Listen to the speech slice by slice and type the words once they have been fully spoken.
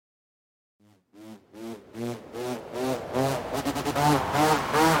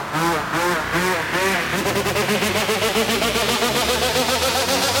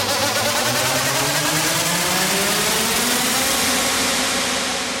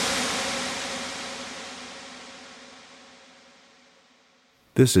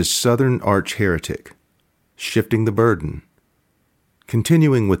This is Southern ArchHeretic, shifting the burden,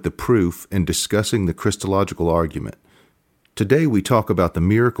 continuing with the proof and discussing the Christological argument. Today we talk about the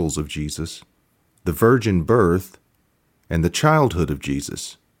miracles of Jesus, the virgin birth, and the childhood of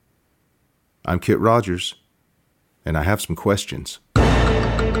Jesus. I'm Kit Rogers, and I have some questions.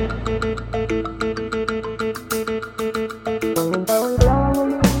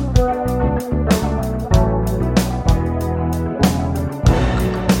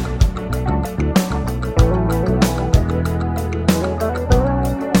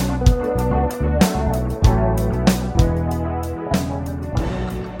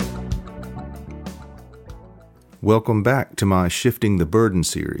 Welcome back to my Shifting the Burden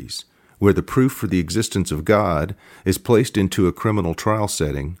series, where the proof for the existence of God is placed into a criminal trial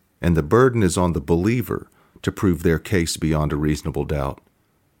setting, and the burden is on the believer to prove their case beyond a reasonable doubt.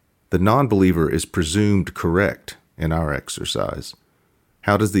 The non-believer is presumed correct in our exercise.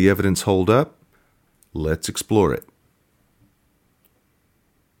 How does the evidence hold up? Let's explore it.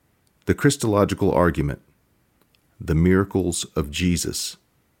 The Christological argument, the miracles of Jesus.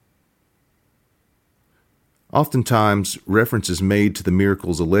 Oftentimes, reference is made to the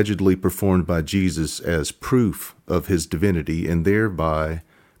miracles allegedly performed by Jesus as proof of his divinity and thereby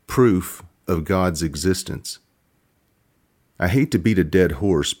proof of God's existence. I hate to beat a dead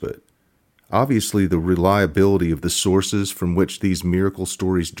horse, but obviously the reliability of the sources from which these miracle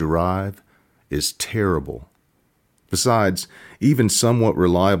stories derive is terrible. Besides, even somewhat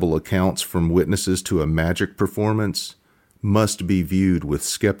reliable accounts from witnesses to a magic performance must be viewed with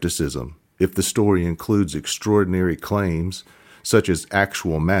skepticism if the story includes extraordinary claims, such as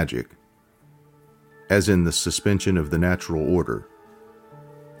actual magic, as in the suspension of the natural order,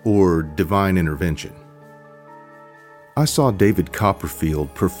 or divine intervention. I saw David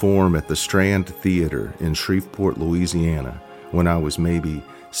Copperfield perform at the Strand Theater in Shreveport, Louisiana, when I was maybe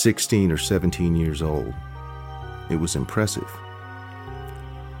 16 or 17 years old. It was impressive.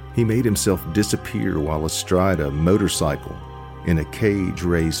 He made himself disappear while astride a motorcycle in a cage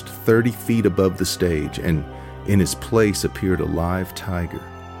raised 30 feet above the stage, and in his place appeared a live tiger.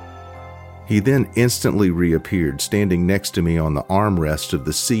 He then instantly reappeared, standing next to me on the armrest of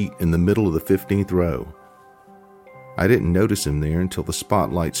the seat in the middle of the 15th row. I didn't notice him there until the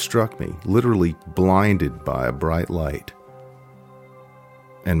spotlight struck me, literally blinded by a bright light.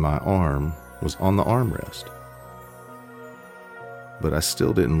 And my arm was on the armrest. But I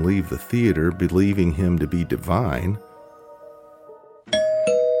still didn't leave the theater believing him to be divine.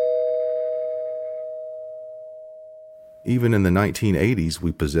 Even in the 1980s,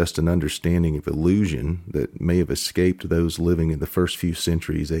 we possessed an understanding of illusion that may have escaped those living in the first few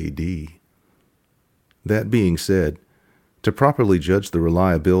centuries AD. That being said, to properly judge the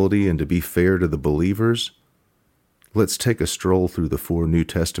reliability and to be fair to the believers, let's take a stroll through the 4 New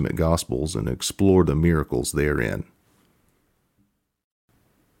Testament Gospels and explore the miracles therein.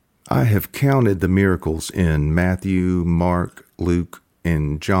 I have counted the miracles in Matthew, Mark, Luke,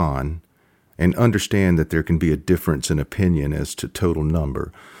 and John, and understand that there can be a difference in opinion as to total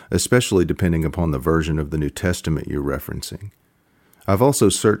number, especially depending upon the version of the New Testament you're referencing. I've also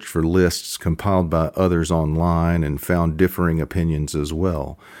searched for lists compiled by others online and found differing opinions as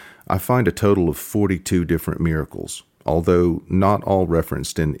well. I find a total of 42 different miracles, although not all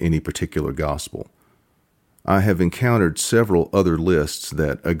referenced in any particular gospel. I have encountered several other lists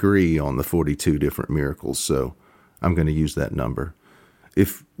that agree on the 42 different miracles, so I'm going to use that number.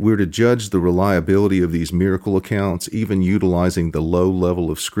 If we're to judge the reliability of these miracle accounts, even utilizing the low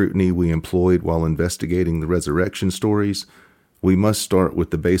level of scrutiny we employed while investigating the resurrection stories, we must start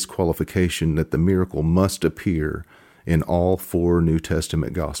with the base qualification that the miracle must appear in all 4 New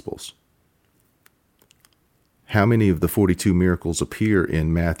Testament Gospels. How many of the 42 miracles appear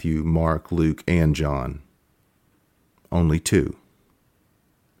in Matthew, Mark, Luke, and John? Only 2.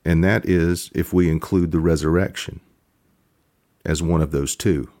 And that is if we include the resurrection as one of those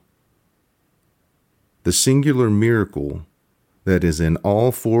 2. The singular miracle that is in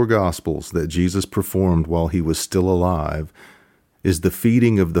all 4 Gospels that Jesus performed while he was still alive is the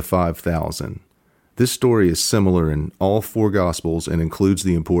feeding of the 5,000. This story is similar in all 4 Gospels and includes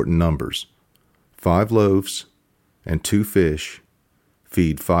the important numbers. 5 loaves and 2 fish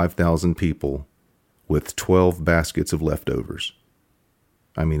feed 5,000 people with 12 baskets of leftovers.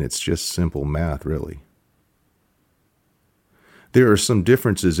 I mean, it's just simple math, really. There are some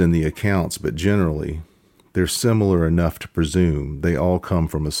differences in the accounts, but generally, they're similar enough to presume they all come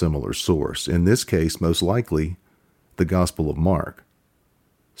from a similar source. In this case, most likely, the Gospel of Mark,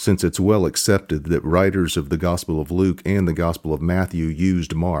 since it's well accepted that writers of the Gospel of Luke and the Gospel of Matthew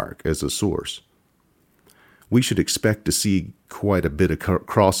used Mark as a source. we should expect to see quite a bit of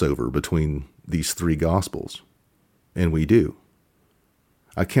crossover between these three Gospels. And we do.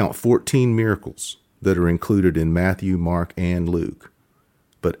 I count 14 miracles that are included in Matthew, Mark, and Luke,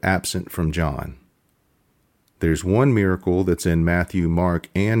 but absent from John. There's one miracle that's in Matthew, Mark,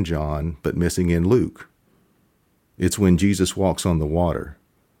 and John, but missing in Luke. It's when Jesus walks on the water,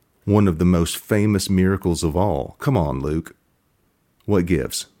 one of the most famous miracles of all. Come on, Luke. What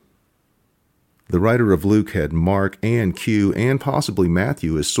gives? The writer of Luke had Mark and Q and possibly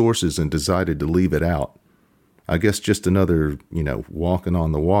Matthew as sources and decided to leave it out. I guess just another, walking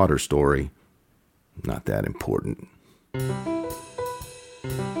on the water story. Not that important.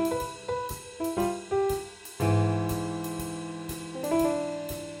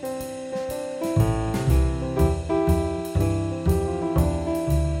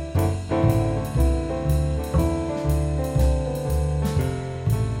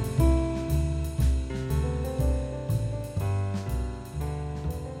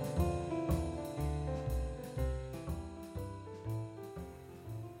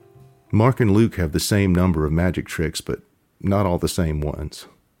 Mark and Luke have the same number of magic tricks, but not all the same ones.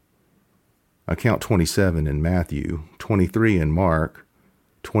 I count 27 in Matthew, 23 in Mark,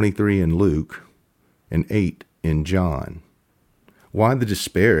 23 in Luke, and 8 in John. Why the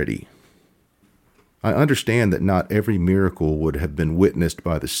disparity? I understand that not every miracle would have been witnessed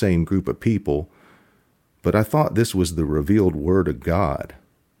by the same group of people, but I thought this was the revealed Word of God.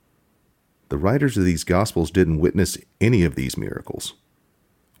 The writers of these Gospels didn't witness any of these miracles.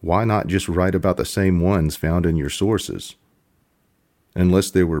 Why not just write about the same ones found in your sources?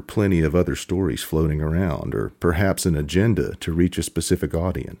 Unless there were plenty of other stories floating around, or perhaps an agenda to reach a specific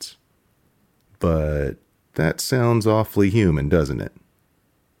audience. But that sounds awfully human, doesn't it?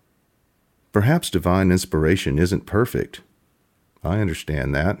 Perhaps divine inspiration isn't perfect. I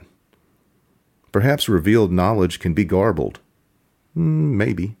understand that. Perhaps revealed knowledge can be garbled.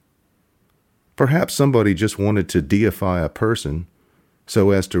 Maybe. Perhaps somebody just wanted to deify a person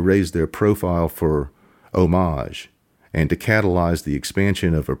so as to raise their profile for homage and to catalyze the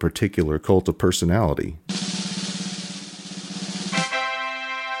expansion of a particular cult of personality.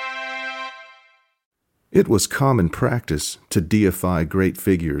 It was common practice to deify great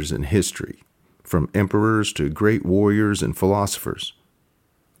figures in history, from emperors to great warriors and philosophers.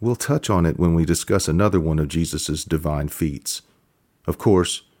 We'll touch on it when we discuss another one of Jesus' divine feats. Of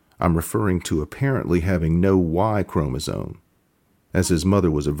course, I'm referring to apparently having no Y chromosome, as his mother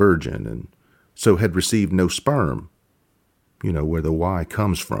was a virgin and so had received no sperm. Where the Y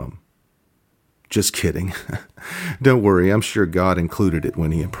comes from. Just kidding. Don't worry, I'm sure God included it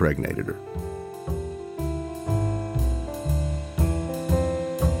when he impregnated her.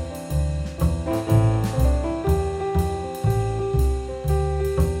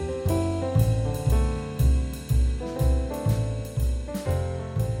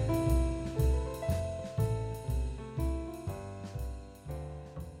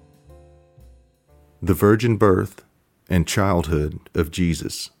 The virgin birth and childhood of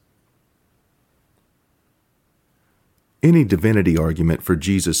Jesus. Any divinity argument for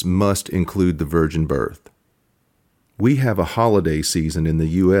Jesus must include the virgin birth. We have a holiday season in the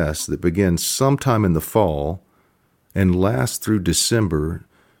U.S. that begins sometime in the fall and lasts through December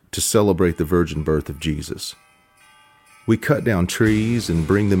to celebrate the virgin birth of Jesus. We cut down trees and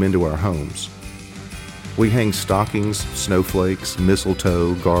bring them into our homes. We hang stockings, snowflakes,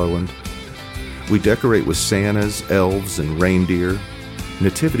 mistletoe, garland. We decorate with Santas, elves, and reindeer.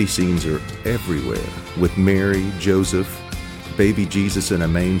 Nativity scenes are everywhere, with Mary, Joseph, baby Jesus in a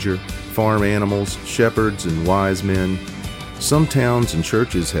manger, farm animals, shepherds, and wise men. Some towns and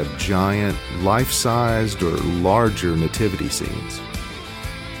churches have giant, life-sized, or larger nativity scenes.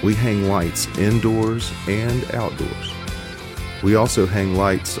 We hang lights indoors and outdoors. We also hang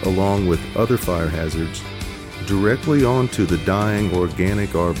lights along with other fire hazards directly onto the dying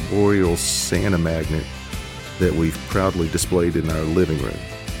organic arboreal Santa magnet that we've proudly displayed in our living room.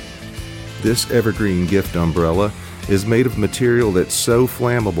 This evergreen gift umbrella is made of material that's so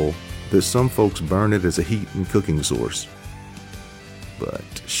flammable that some folks burn it as a heat and cooking source. But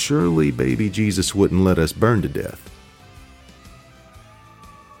surely baby Jesus wouldn't let us burn to death.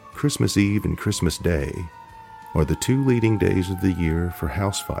 Christmas Eve and Christmas Day are the two leading days of the year for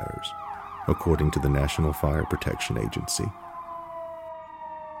house fires, according to the National Fire Protection Agency.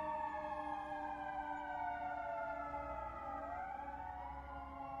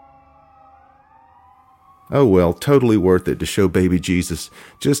 Oh well, totally worth it to show baby Jesus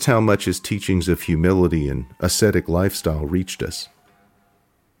just how much his teachings of humility and ascetic lifestyle reached us.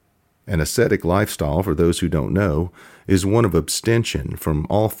 An ascetic lifestyle, for those who don't know, is one of abstention from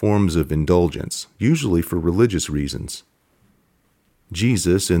all forms of indulgence, usually for religious reasons.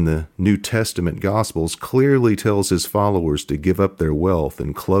 Jesus, in the New Testament Gospels, clearly tells his followers to give up their wealth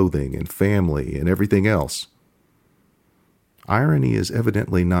and clothing and family and everything else. Irony is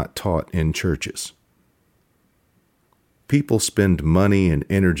evidently not taught in churches. People spend money and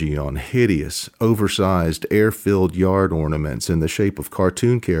energy on hideous, oversized, air-filled yard ornaments in the shape of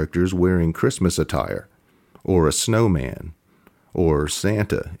cartoon characters wearing Christmas attire, or a snowman, or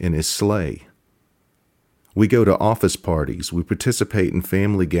Santa in his sleigh. We go to office parties, we participate in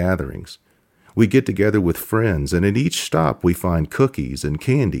family gatherings, we get together with friends, and at each stop we find cookies and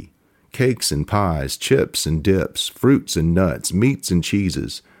candy, cakes and pies, chips and dips, fruits and nuts, meats and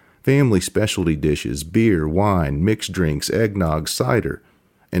cheeses, family specialty dishes, beer, wine, mixed drinks, eggnog, cider,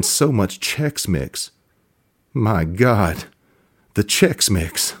 and so much Chex Mix. My God, the Chex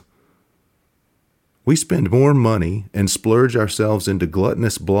Mix. We spend more money and splurge ourselves into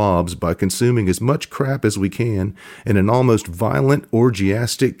gluttonous blobs by consuming as much crap as we can in an almost violent,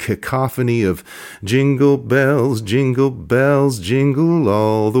 orgiastic cacophony of jingle bells, jingle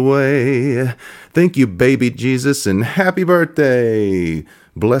all the way. Thank you, baby Jesus, and happy birthday.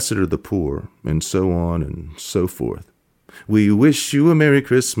 Blessed are the poor, and so on and so forth. We wish you a Merry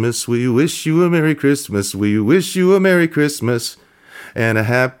Christmas, we wish you a Merry Christmas, we wish you a Merry Christmas, and a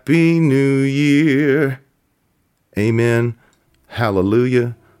Happy New Year. Amen.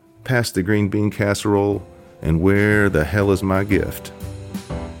 Hallelujah. Pass the green bean casserole, and where the hell is my gift?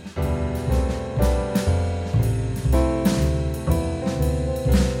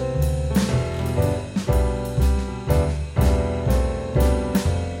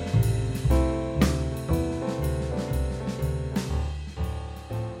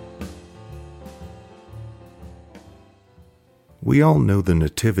 We all know the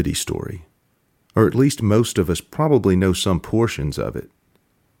nativity story, or at least most of us probably know some portions of it.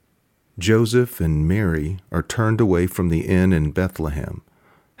 Joseph and Mary are turned away from the inn in Bethlehem,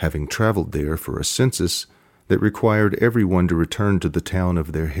 having traveled there for a census that required everyone to return to the town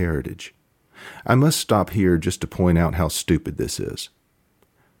of their heritage. I must stop here just to point out how stupid this is.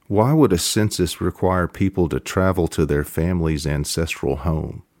 Why would a census require people to travel to their family's ancestral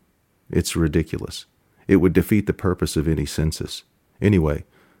home? It's ridiculous. It would defeat the purpose of any census. Anyway,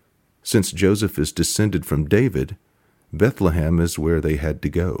 since Joseph is descended from David, Bethlehem is where they had to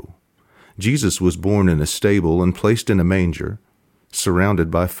go. Jesus was born in a stable and placed in a manger,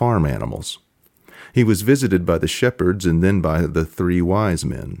 surrounded by farm animals. He was visited by the shepherds and then by the 3 wise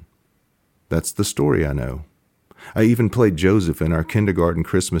men. That's the story I know. I even played Joseph in our kindergarten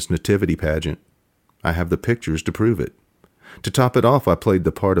Christmas nativity pageant. I have the pictures to prove it. To top it off, I played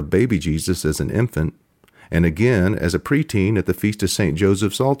the part of baby Jesus as an infant, and again as a preteen at the Feast of St.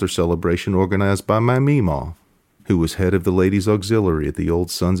 Joseph's altar celebration organized by my Meemaw, who was head of the Ladies' Auxiliary at the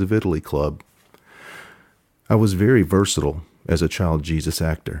old Sons of Italy Club. I was very versatile as a child Jesus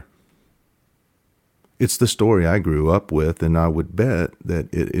actor. It's the story I grew up with, and I would bet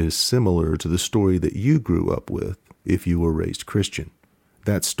that it is similar to the story that you grew up with if you were raised Christian.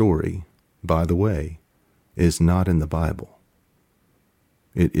 That story, by the way, is not in the Bible.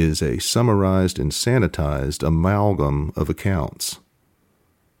 It is a summarized and sanitized amalgam of accounts.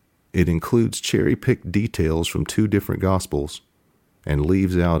 It includes cherry-picked details from 2 different Gospels and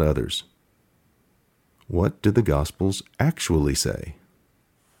leaves out others. What do the Gospels actually say?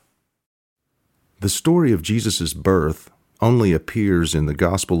 The story of Jesus' birth only appears in the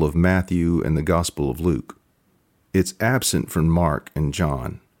Gospel of Matthew and the Gospel of Luke. It's absent from Mark and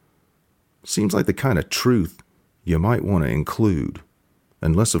John. Seems like the kind of truth you might want to include.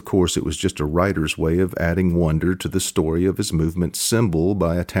 Unless, of course, it was just a writer's way of adding wonder to the story of his movement's symbol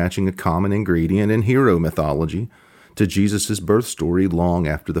by attaching a common ingredient in hero mythology to Jesus' birth story long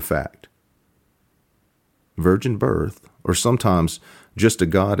after the fact. Virgin birth, or sometimes just a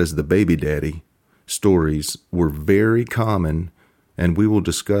God as the baby daddy, stories were very common, and we will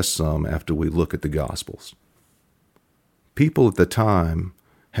discuss some after we look at the Gospels. People at the time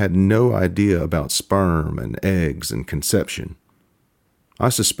had no idea about sperm and eggs and conception. I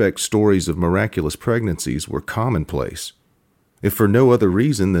suspect stories of miraculous pregnancies were commonplace, if for no other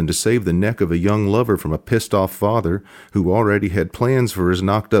reason than to save the neck of a young lover from a pissed-off father who already had plans for his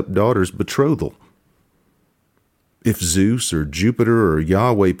knocked-up daughter's betrothal. If Zeus or Jupiter or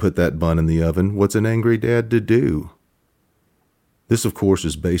Yahweh put that bun in the oven, what's an angry dad to do? This, of course,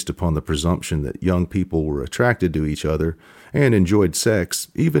 is based upon the presumption that young people were attracted to each other and enjoyed sex,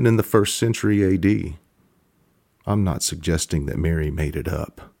 even in the 1st century A.D. I'm not suggesting that Mary made it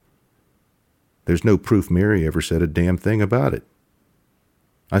up. There's no proof Mary ever said a damn thing about it.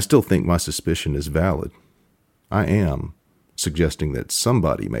 I still think my suspicion is valid. I am suggesting that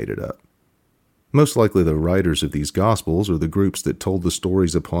somebody made it up. Most likely the writers of these Gospels or the groups that told the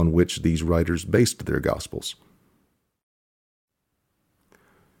stories upon which these writers based their Gospels.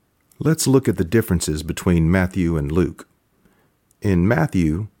 Let's look at the differences between Matthew and Luke. In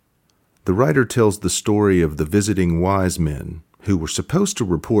Matthew, the writer tells the story of the visiting wise men who were supposed to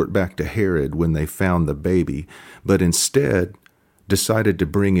report back to Herod when they found the baby, but instead decided to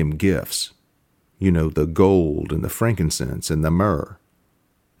bring him gifts, the gold and the frankincense and the myrrh,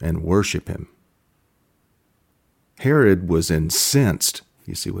 and worship him. Herod was incensed,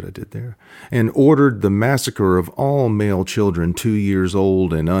 you see what I did there, and ordered the massacre of all male children 2 years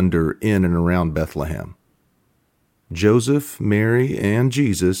old and under in and around Bethlehem. Joseph, Mary, and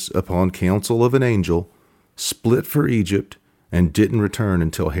Jesus, upon counsel of an angel, split for Egypt and didn't return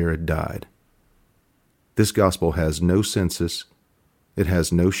until Herod died. This gospel has no census, it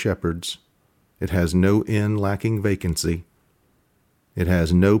has no shepherds, it has no inn lacking vacancy, it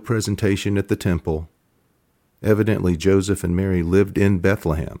has no presentation at the temple. Evidently, Joseph and Mary lived in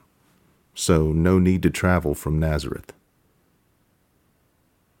Bethlehem, so no need to travel from Nazareth.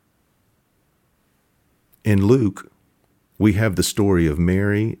 In Luke, we have the story of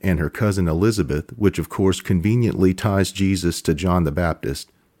Mary and her cousin Elizabeth, which of course conveniently ties Jesus to John the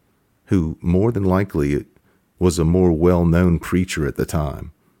Baptist, who more than likely was a more well-known preacher at the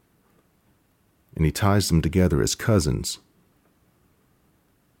time. And he ties them together as cousins.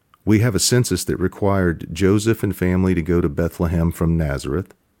 We have a census that required Joseph and family to go to Bethlehem from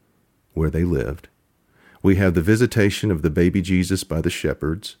Nazareth, where they lived. We have the visitation of the baby Jesus by the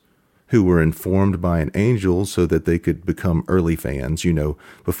shepherds, who were informed by an angel so that they could become early fans,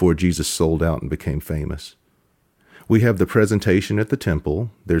 before Jesus sold out and became famous. We have the presentation at the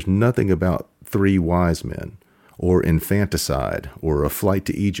temple. There's nothing about 3 wise men, or infanticide, or a flight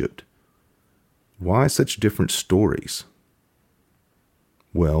to Egypt. Why such different stories?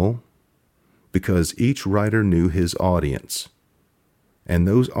 Well, because each writer knew his audience, and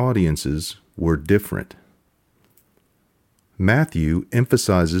those audiences were different. Matthew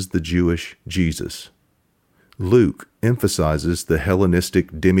emphasizes the Jewish Jesus. Luke emphasizes the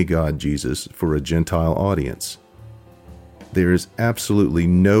Hellenistic demigod Jesus for a Gentile audience. There is absolutely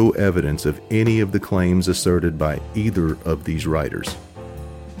no evidence of any of the claims asserted by either of these writers.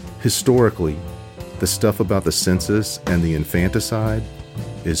 Historically, the stuff about the census and the infanticide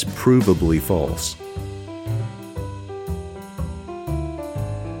is provably false.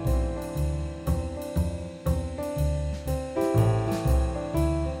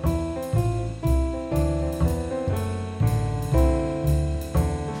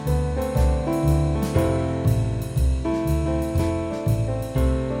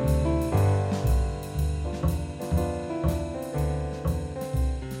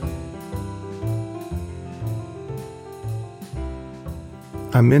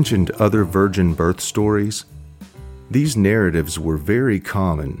 I mentioned other virgin birth stories. These narratives were very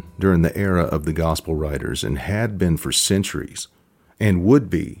common during the era of the gospel writers and had been for centuries, and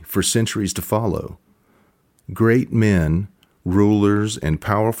would be for centuries to follow. Great men, rulers, and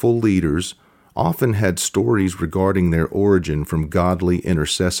powerful leaders often had stories regarding their origin from godly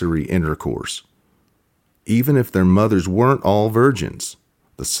intercessory intercourse, even if their mothers weren't all virgins,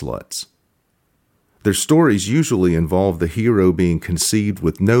 the sluts. Their stories usually involve the hero being conceived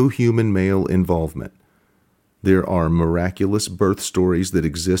with no human male involvement. There are miraculous birth stories that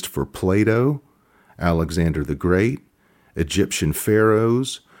exist for Plato, Alexander the Great, Egyptian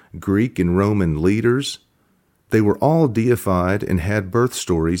pharaohs, Greek and Roman leaders. They were all deified and had birth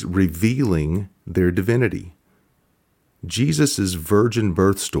stories revealing their divinity. Jesus' virgin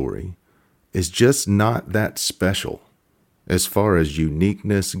birth story is just not that special. As far as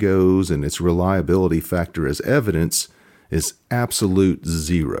uniqueness goes, and its reliability factor as evidence is absolute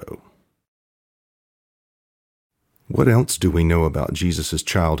zero. What else do we know about Jesus'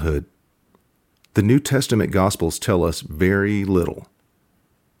 childhood? The New Testament Gospels tell us very little.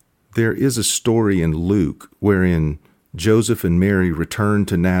 There is a story in Luke wherein Joseph and Mary return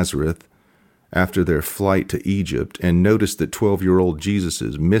to Nazareth after their flight to Egypt and notice that 12-year-old Jesus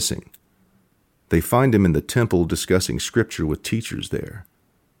is missing. They find him in the temple discussing scripture with teachers there.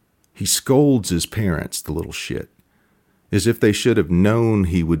 He scolds his parents, the little shit, as if they should have known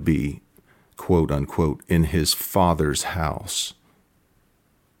he would be, quote unquote, in his father's house.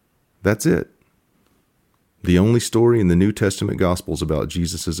 That's it. The only story in the New Testament Gospels about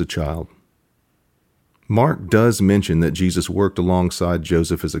Jesus as a child. Mark does mention that Jesus worked alongside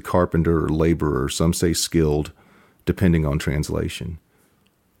Joseph as a carpenter or laborer, some say skilled, depending on translation.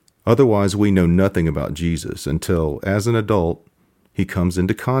 Otherwise, we know nothing about Jesus until, as an adult, he he comes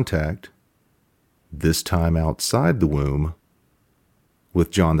into contact, this time outside the womb,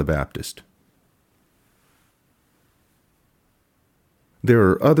 with John the Baptist. There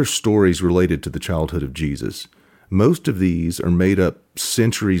are other stories related to the childhood of Jesus. Most of these are made up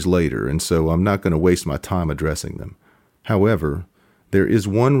centuries later, and so I'm not going to waste my time addressing them. However, there is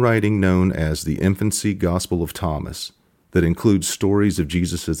one writing known as the Infancy Gospel of Thomas that includes stories of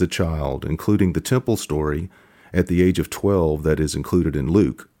Jesus as a child, including the temple story at the age of 12 that is included in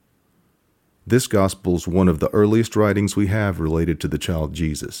Luke. This gospel is one of the earliest writings we have related to the child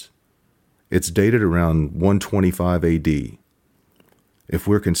Jesus. It's dated around 125 AD. If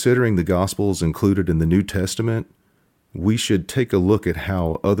we're considering the Gospels included in the New Testament, we should take a look at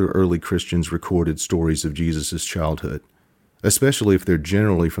how other early Christians recorded stories of Jesus' childhood, especially if they're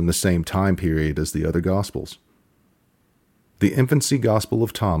generally from the same time period as the other Gospels. The Infancy Gospel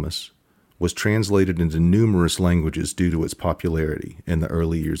of Thomas was translated into numerous languages due to its popularity in the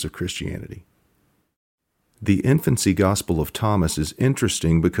early years of Christianity. The Infancy Gospel of Thomas is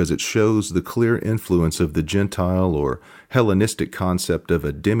interesting because it shows the clear influence of the Gentile or Hellenistic concept of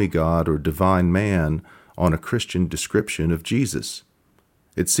a demigod or divine man on a Christian description of Jesus.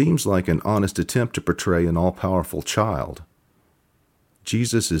 It seems like an honest attempt to portray an all-powerful child.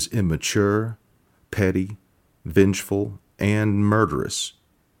 Jesus is immature, petty, vengeful, and murderous.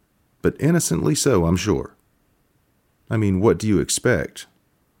 But innocently so, I'm sure. I mean, what do you expect?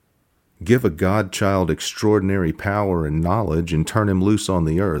 Give a God-child extraordinary power and knowledge and turn him loose on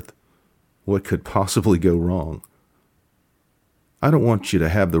the earth. What could possibly go wrong? I don't want you to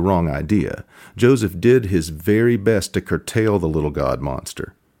have the wrong idea. Joseph did his very best to curtail the little God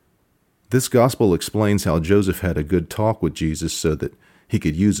monster. This gospel explains how Joseph had a good talk with Jesus so that he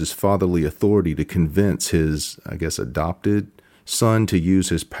could use his fatherly authority to convince his, adopted son to use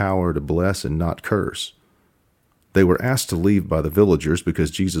his power to bless and not curse. They were asked to leave by the villagers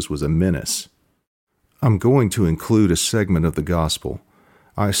because Jesus was a menace. I'm going to include a segment of the gospel.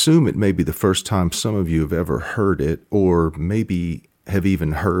 I assume it may be the first time some of you have ever heard it, or maybe have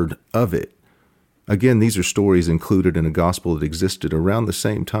even heard of it. Again, these are stories included in a gospel that existed around the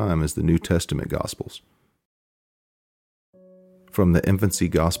same time as the New Testament Gospels. From the Infancy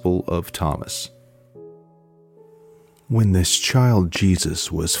Gospel of Thomas. When this child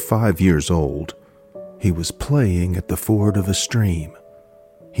Jesus was 5 years old, he was playing at the ford of a stream.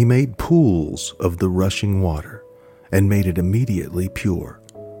 He made pools of the rushing water and made it immediately pure.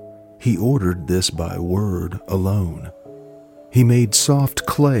 He ordered this by word alone. He made soft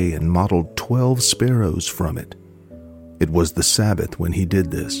clay and modeled 12 sparrows from it. It was the Sabbath when he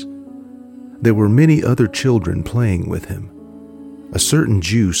did this. There were many other children playing with him. A certain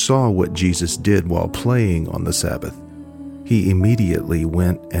Jew saw what Jesus did while playing on the Sabbath. He immediately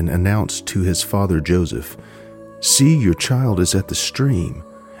went and announced to his father Joseph, "See, your child is at the stream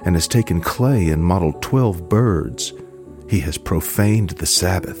and has taken clay and modeled 12 birds. He has profaned the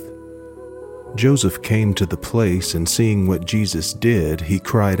Sabbath." Joseph came to the place, and seeing what Jesus did, he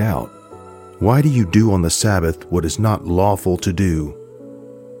cried out, "Why do you do on the Sabbath what is not lawful to do?"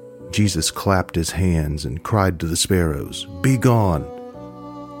 Jesus clapped his hands and cried to the sparrows, "Be gone!"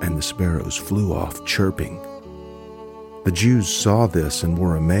 And the sparrows flew off chirping. The Jews saw this and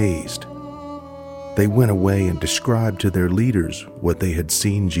were amazed. They went away and described to their leaders what they had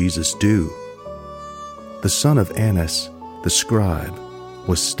seen Jesus do. The son of Annas, the scribe,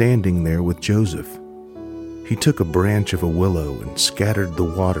 was standing there with Joseph. He took a branch of a willow and scattered the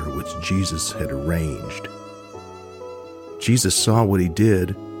water which Jesus had arranged. Jesus saw what he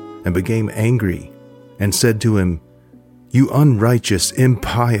did and became angry and said to him, "You unrighteous,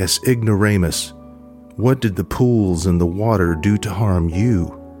 impious ignoramus, what did the pools and the water do to harm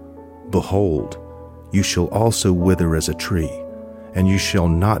you? Behold, you shall also wither as a tree, and you shall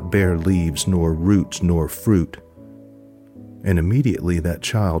not bear leaves nor roots nor fruit." And immediately that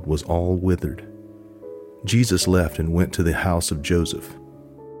child was all withered. Jesus left and went to the house of Joseph.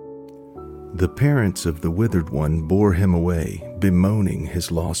 The parents of the withered one bore him away, bemoaning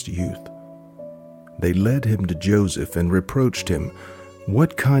his lost youth. They led him to Joseph and reproached him,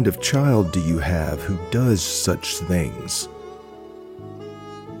 "What kind of child do you have who does such things?"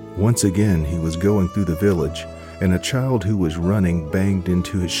 Once again he was going through the village, and a child who was running banged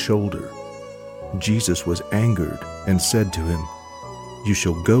into his shoulder. Jesus was angered and said to him, "You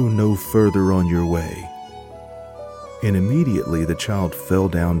shall go no further on your way." And immediately the child fell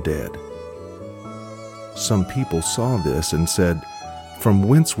down dead. Some people saw this and said, "From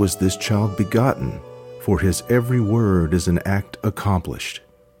whence was this child begotten? For his every word is an act accomplished."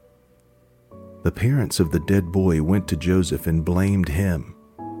 The parents of the dead boy went to Joseph and blamed him.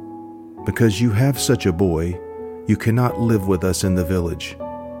 "Because you have such a boy, You cannot live with us in the village.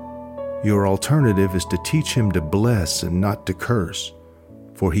 Your alternative is to teach him to bless and not to curse,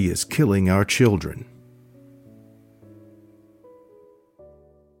 for he is killing our children."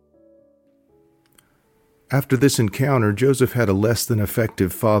 After this encounter, Joseph had a less than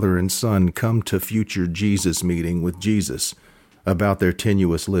effective father and son come to future Jesus meeting with Jesus about their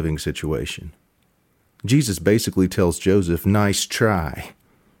tenuous living situation. Jesus basically tells Joseph, "Nice try,"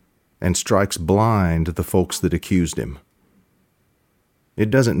 and strikes blind the folks that accused him.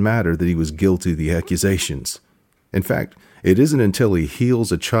 It doesn't matter that he was guilty of the accusations. In fact, it isn't until he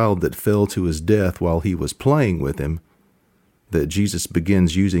heals a child that fell to his death while he was playing with him that Jesus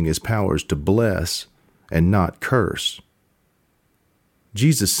begins using his powers to bless and not curse.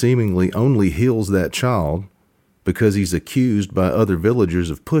 Jesus seemingly only heals that child because he's accused by other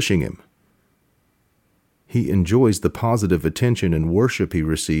villagers of pushing him. He enjoys the positive attention and worship he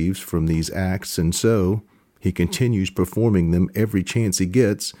receives from these acts, and so he continues performing them every chance he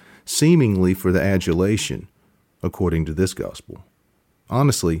gets, seemingly for the adulation, according to this gospel.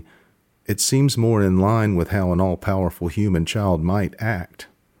 Honestly, it seems more in line with how an all-powerful human child might act.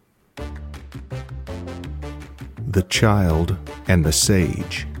 The child and the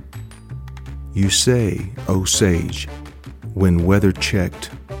sage. You say, O sage, when weather checked,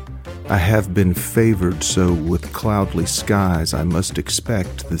 I have been favored, so with cloudly skies I must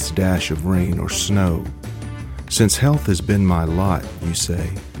expect this dash of rain or snow. Since health has been my lot, you say,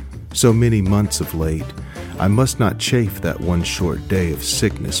 so many months of late, I must not chafe that one short day of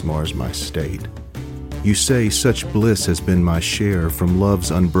sickness mars my state. You say such bliss has been my share from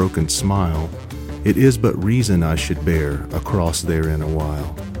love's unbroken smile, it is but reason I should bear a cross therein a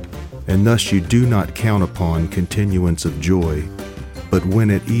while. And thus you do not count upon continuance of joy, but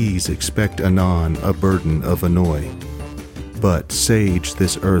when at ease expect anon a burden of annoy. But, sage,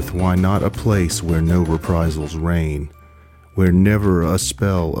 this earth, why not a place where no reprisals reign, where never a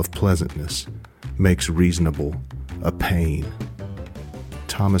spell of pleasantness makes reasonable a pain?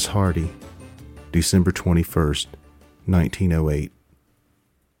 Thomas Hardy, December 21st, 1908.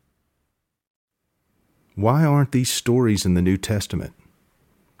 Why aren't these stories in the New Testament?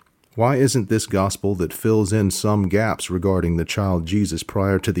 Why isn't this gospel that fills in some gaps regarding the child Jesus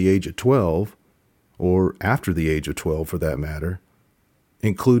prior to the age of 12, or after the age of 12 for that matter,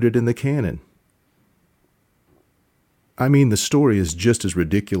 included in the canon? I mean, the story is just as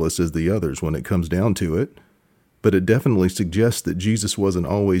ridiculous as the others when it comes down to it, but it definitely suggests that Jesus wasn't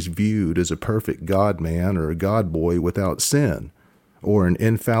always viewed as a perfect God-man or a God-boy without sin, or an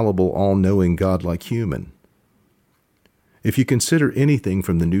infallible, all-knowing, godlike human. If you consider anything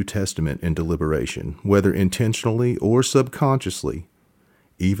from the New Testament in deliberation, whether intentionally or subconsciously,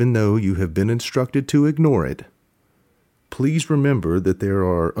 even though you have been instructed to ignore it, please remember that there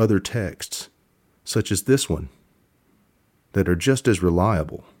are other texts, such as this one, that are just as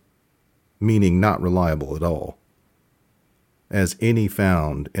reliable, meaning not reliable at all, as any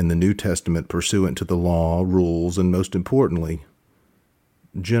found in the New Testament pursuant to the law, rules, and most importantly,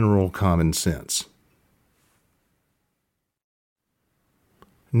 general common sense.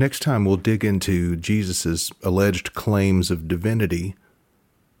 Next time we'll dig into Jesus' alleged claims of divinity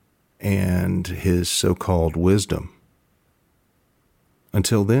and his so-called wisdom.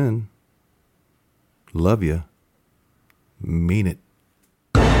 Until then, love ya. Mean it.